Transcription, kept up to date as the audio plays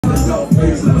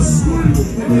face of the screen.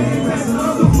 And they ain't passing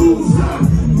other fools up.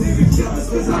 Niggas jealous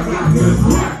cause I got good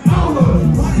crack all of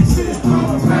them. Why these shit's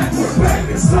coming back with back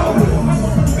and soda?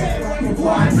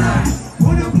 Why not?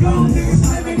 When them young niggas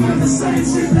living on the same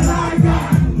shit that I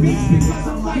got. Beats because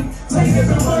I'm like taking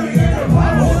the money and the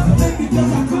power. Think because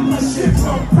I cut my shit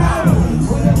from powder.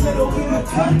 With a little bit of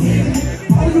cut in it.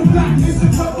 All you got is a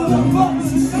couple of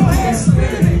bucks. Go ahead, spin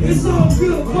it. It's all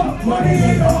good, but money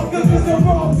ain't all good cause the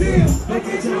wrong deal. They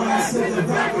get your ass in the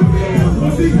back of me.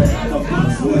 But we can have a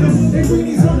box with them. They bring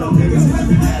these other niggas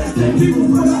living ass. They people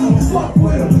but I don't fuck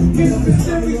with them. Get up in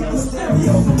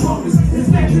stereo components. It's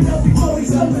backing up before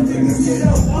these other niggas get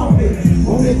up on me.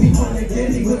 Won't it be fun and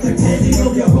dandy with the candy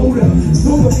on your holder?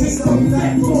 Throw the piece of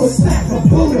fat for a stack of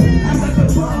Buddha. I'm like a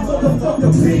bomb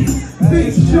motherfucker beat.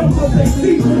 Big jump up they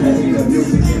feet when they hear the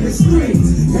music in the streets.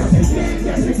 Yes they can,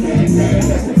 yes they can,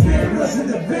 yes they can, rush in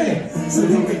the bed. So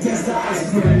you can guess the ice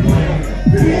cream man.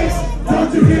 Bitch,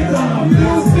 don't you hear the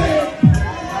music?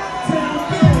 Down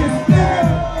there is there.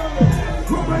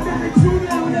 Put my daddy true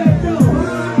down there, though.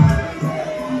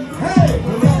 Hey,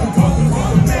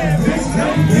 bitch,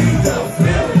 don't need the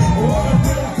feeling.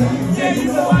 Yeah, you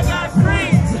know I got free.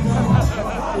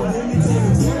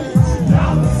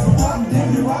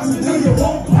 Do you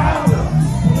want powder?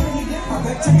 I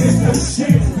bet you it's the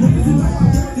shit.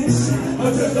 This shit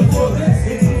until the bullets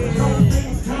hit.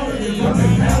 Counting,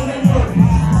 running, pounding, running.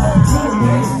 I'm doing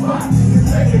this spot. It's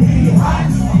making me hot.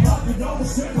 I'm about to go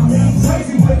shit. I'm being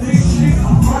crazy with this shit.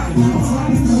 I'm rocking. I'm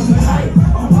trying to do the hype. I'm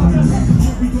about to make it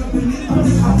because we need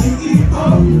money. I can eat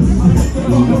up. I'm just a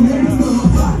local man in the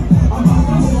block. I'm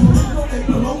about to go take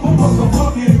the local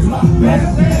motherfucking clock. Bam,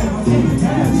 bam. I'm taking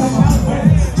cash. I'm out of bed.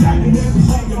 Jacking every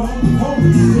shaking on the pole. They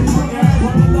bring ass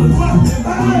on the block. I'm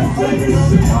taking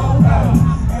shit all out.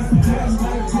 As we cash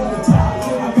back to the top.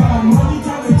 I got money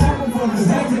coming jumping from the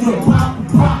head to the pop,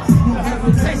 pop. You have to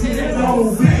taste it in the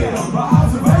whole field. My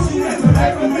observation is to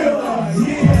make a Miller.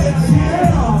 Yeah,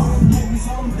 yeah. Maybe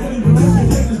something that you let me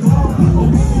take this ball. Oh,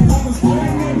 maybe I'm a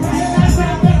swinging man. That's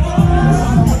how they go.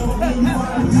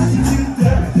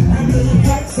 And then you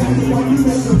got something when you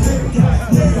make a big guy.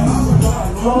 Nigga, I'm a dog.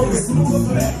 Oh, it's smooth as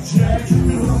blackjack. You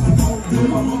know I'm gonna do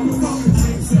my motherfucking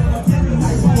thing. Say I'm getting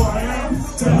like who I am.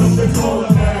 Tell them to call a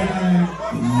man.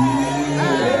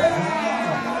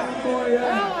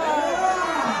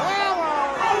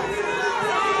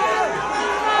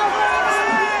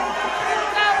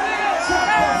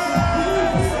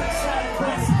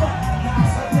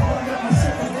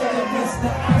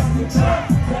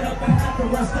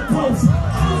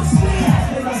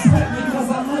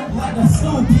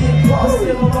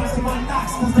 Still watching my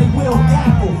knocks cause they will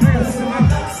gapple. Listen, my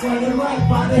knocks swinging right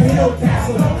by the hill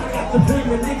castle. I got the dream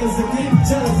with niggas and get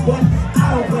jealous, but I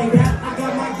don't play that. I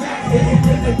got my gap hitting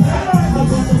in the back. My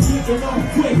brother's kicking on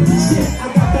quick. Shit, I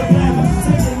got the glamour.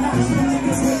 Taking knocks from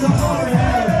niggas with the order.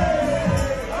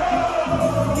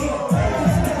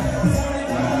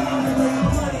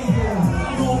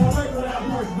 I'm gonna work without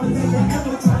work, but they can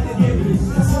never try to get me.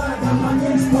 That's why I got my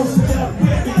names posted up with me.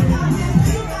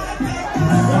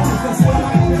 That's what I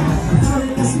got. I'm in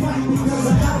the spot because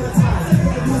I'm advertising.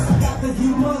 Plus I got the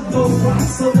humongous rocks,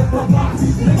 so the box.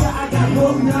 Nigga, I got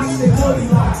more knocks than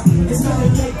Goldilocks. It's gonna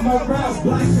make more rounds,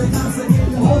 black the times I get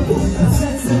mobile.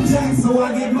 Sets and jacks, so I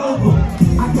get mobile.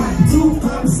 I got 2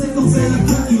 popsicles and a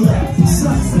cookie left.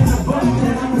 Shucks and a buck,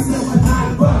 and I'ma sell for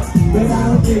 $9. But I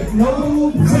don't get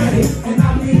no credit, and I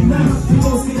mean now. You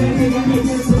gon' see that nigga make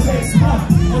it to next month.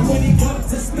 And when he comes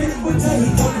to spit with you, he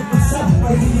coming for something.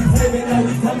 But he ain't claiming that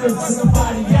he coming for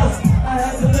somebody else. I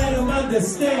had to let him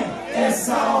understand. It's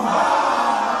so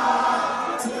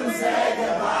hard to say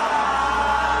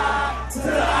goodbye to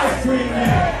the ice cream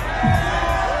man.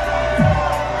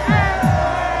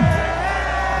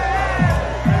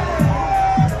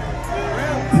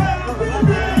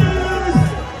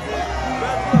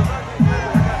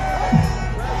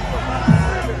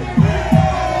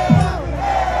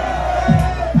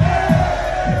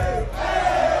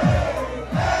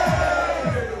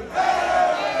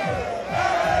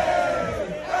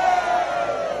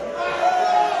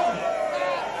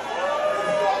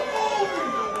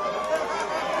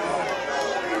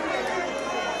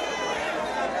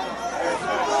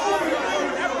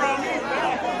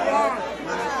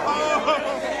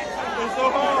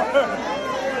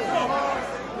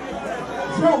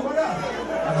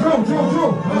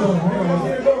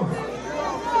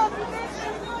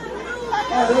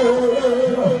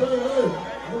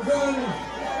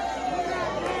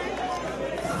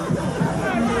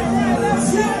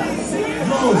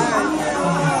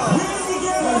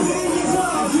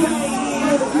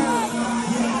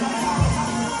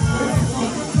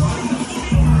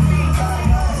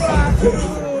 Give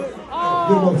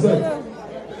him a second.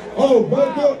 Oh,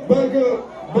 back up a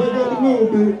little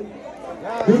bit.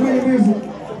 If you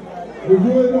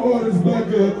ain't the artist, back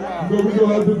up. We're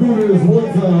gonna have to do this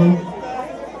one time.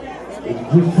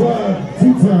 Just try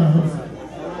 2 times.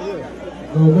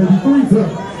 Or maybe 3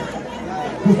 times.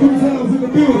 There's 3 times in the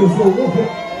building, so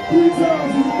 3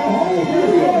 times in the whole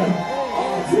building.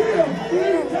 All 3 of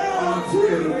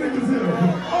them niggas here.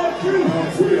 All 3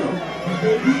 of them.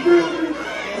 You feel me?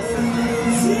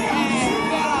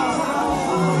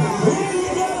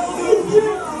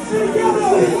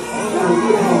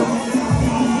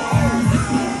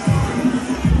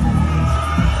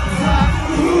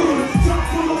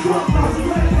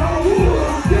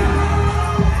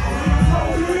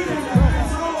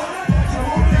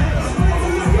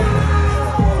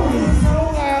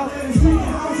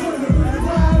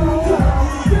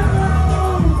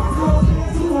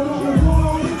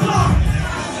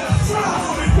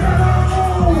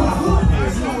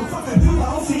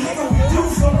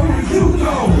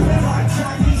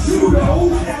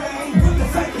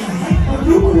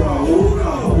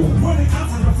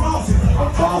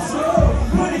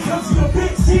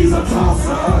 She's a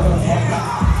tosser.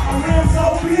 I ran so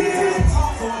big.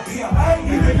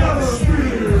 Give another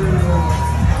spirit.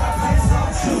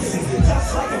 Just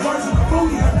like the words of the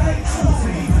booty, I ain't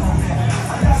choosing.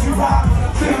 I got you rock.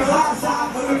 Big lies out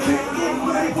for the big game.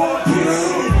 Ready for a piece.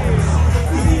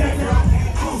 You see that girl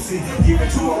getting juicy. Give it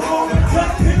to her wrong and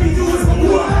cut. Baby, do it for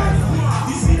what?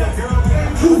 You see that girl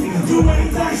getting juicy. Do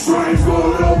anything strange for a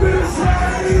little bit of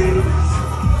change.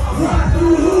 Rock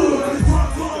through the hood.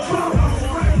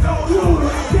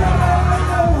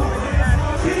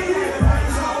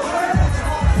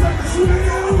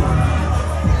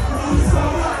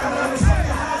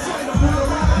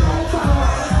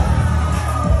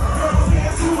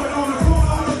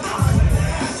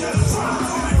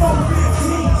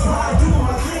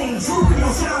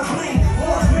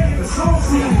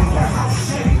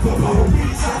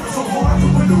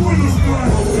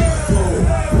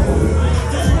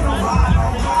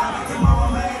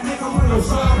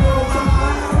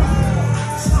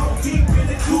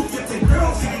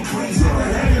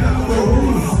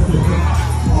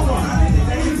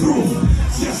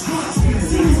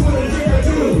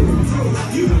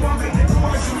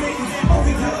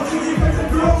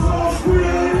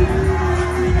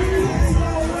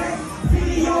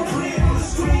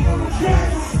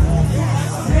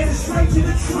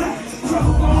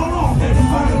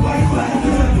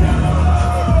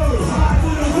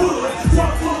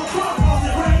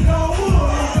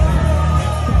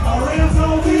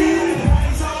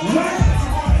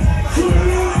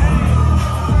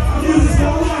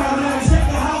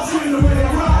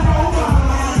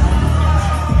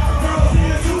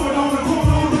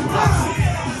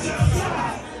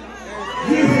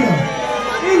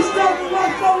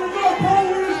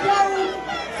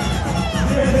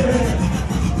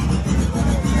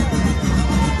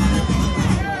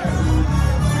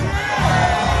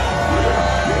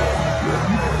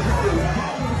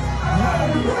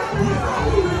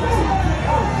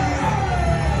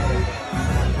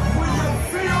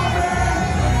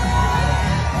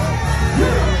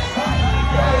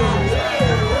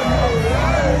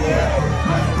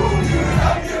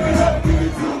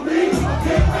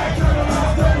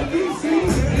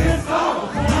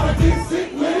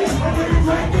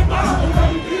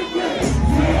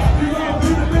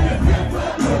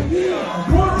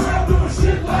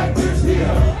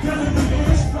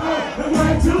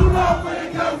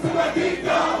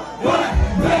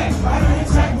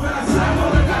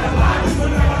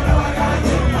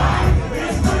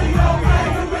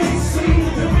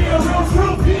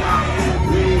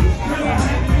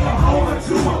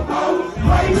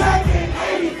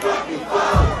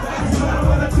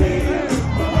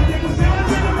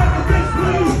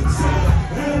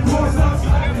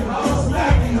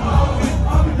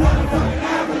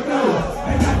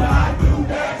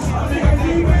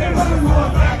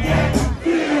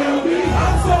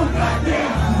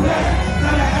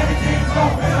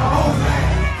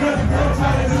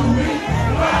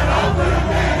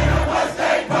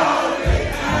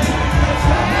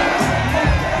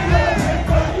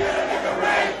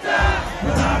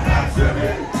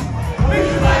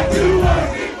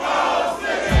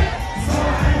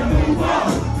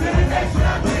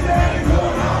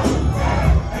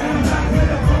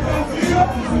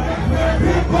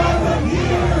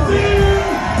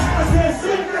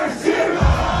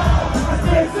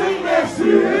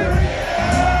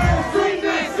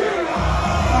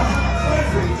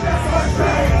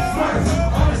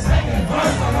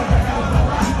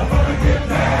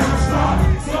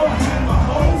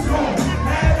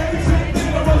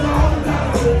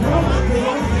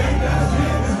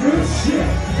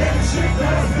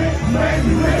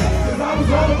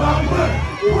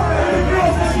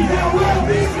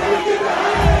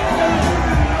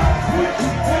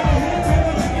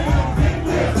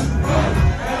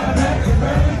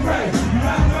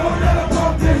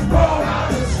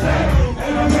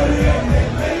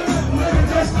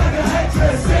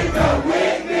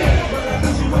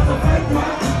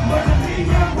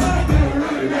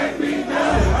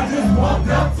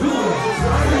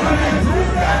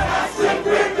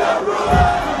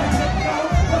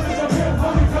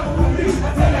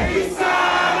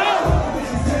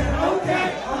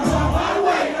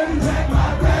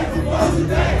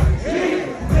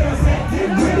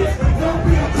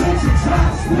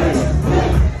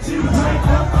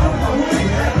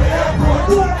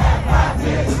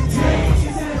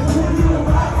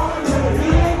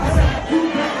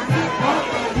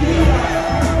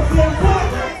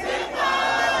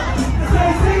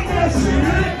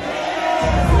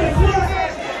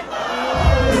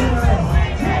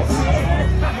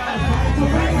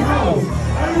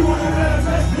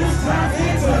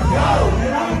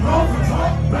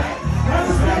 back.